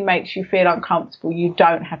really makes you feel uncomfortable, you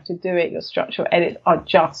don't have to do it. Your structural edits are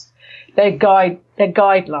just, they're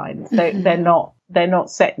guidelines. They're not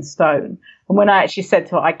set in stone. And when I actually said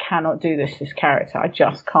to her, I cannot do this character, I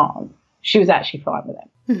just can't, she was actually fine with it.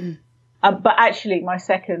 But actually, my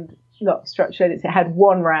second lot of structural edits, it had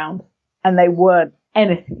 1 round, and they weren't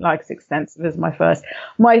anything like as extensive as my first.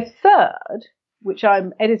 My third, which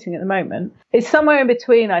I'm editing at the moment, is somewhere in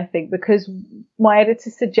between, I think, because my editor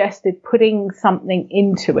suggested putting something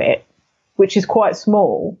into it, which is quite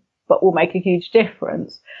small, but will make a huge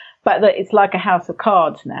difference. But that it's like a house of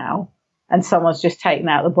cards now, and someone's just taken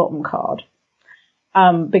out the bottom card.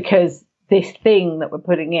 Because this thing that we're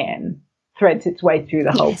putting in threads its way through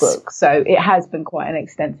the whole book. So it has been quite an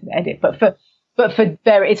extensive edit,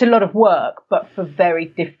 it's a lot of work, but for very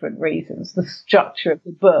different reasons. The structure of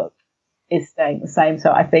the book is staying the same.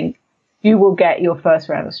 So I think you will get your first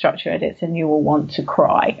round of structure edits and you will want to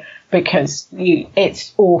cry because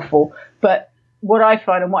it's awful. But what I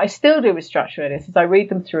find, and what I still do with structure edits, is I read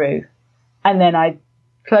them through and then I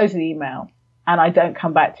close the email and I don't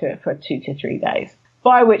come back to it for 2 to 3 days.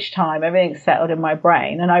 By which time everything's settled in my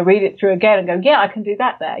brain and I read it through again and go, yeah, I can do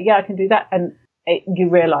that there. Yeah, I can do that. And you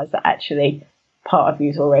realise that actually part of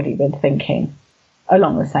you's already been thinking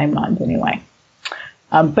along the same lines anyway.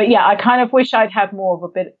 But yeah, I kind of wish I'd had more of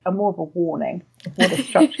a warning of what a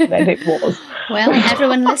structured edit was. Well,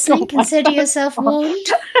 everyone listening, consider yourself warned.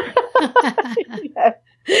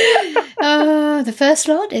 The first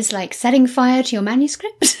lot is like setting fire to your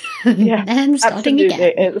manuscript and starting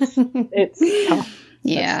again. It's tough.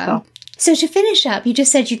 Yeah. Tough. So to finish up, you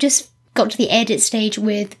just said you just got to the edit stage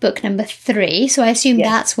with book number 3. So I assume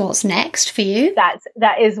that's what's next for you.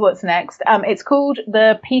 That is what's next. It's called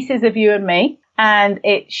The Pieces of You and Me, and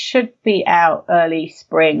it should be out early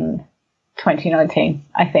spring 2019,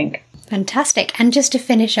 I think. Fantastic. And just to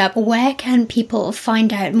finish up, where can people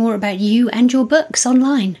find out more about you and your books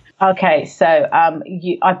online? Okay, so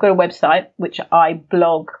I've got a website which I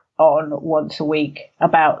blog on once a week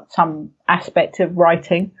about some aspect of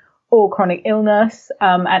writing or chronic illness.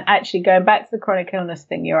 And actually going back to the chronic illness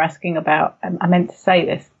thing you're asking about, I meant to say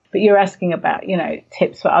this, but you're asking about,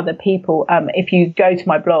 tips for other people. If you go to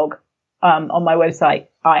my blog on my website,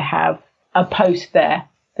 I have a post there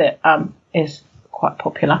that is quite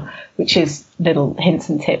popular, which is little hints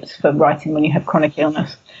and tips for writing when you have chronic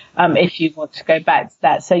illness, if you want to go back to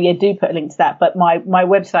that. So do put a link to that. But my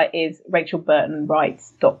website is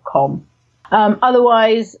rachelburtonwrites.com.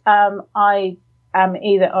 Otherwise, I am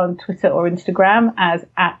either on Twitter or Instagram as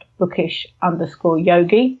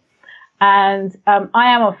 @bookish_yogi. And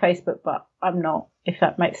I am on Facebook, but I'm not, if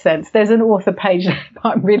that makes sense. There's an author page, but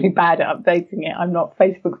I'm really bad at updating it. I'm not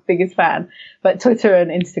Facebook's biggest fan, but Twitter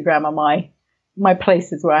and Instagram are my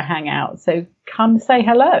places where I hang out. So come say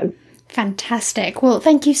hello. Fantastic. Well,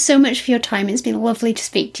 thank you so much for your time. It's been lovely to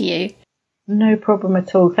speak to you. No problem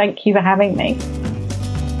at all. Thank you for having me.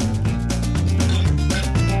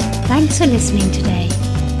 Thanks for listening today.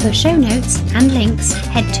 For show notes and links,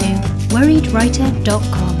 head to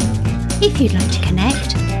worriedwriter.com. If you'd like to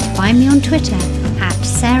connect, find me on Twitter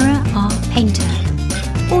Sarah R. Painter,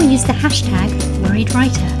 or use the hashtag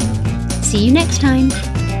WorriedWriter. See you next time!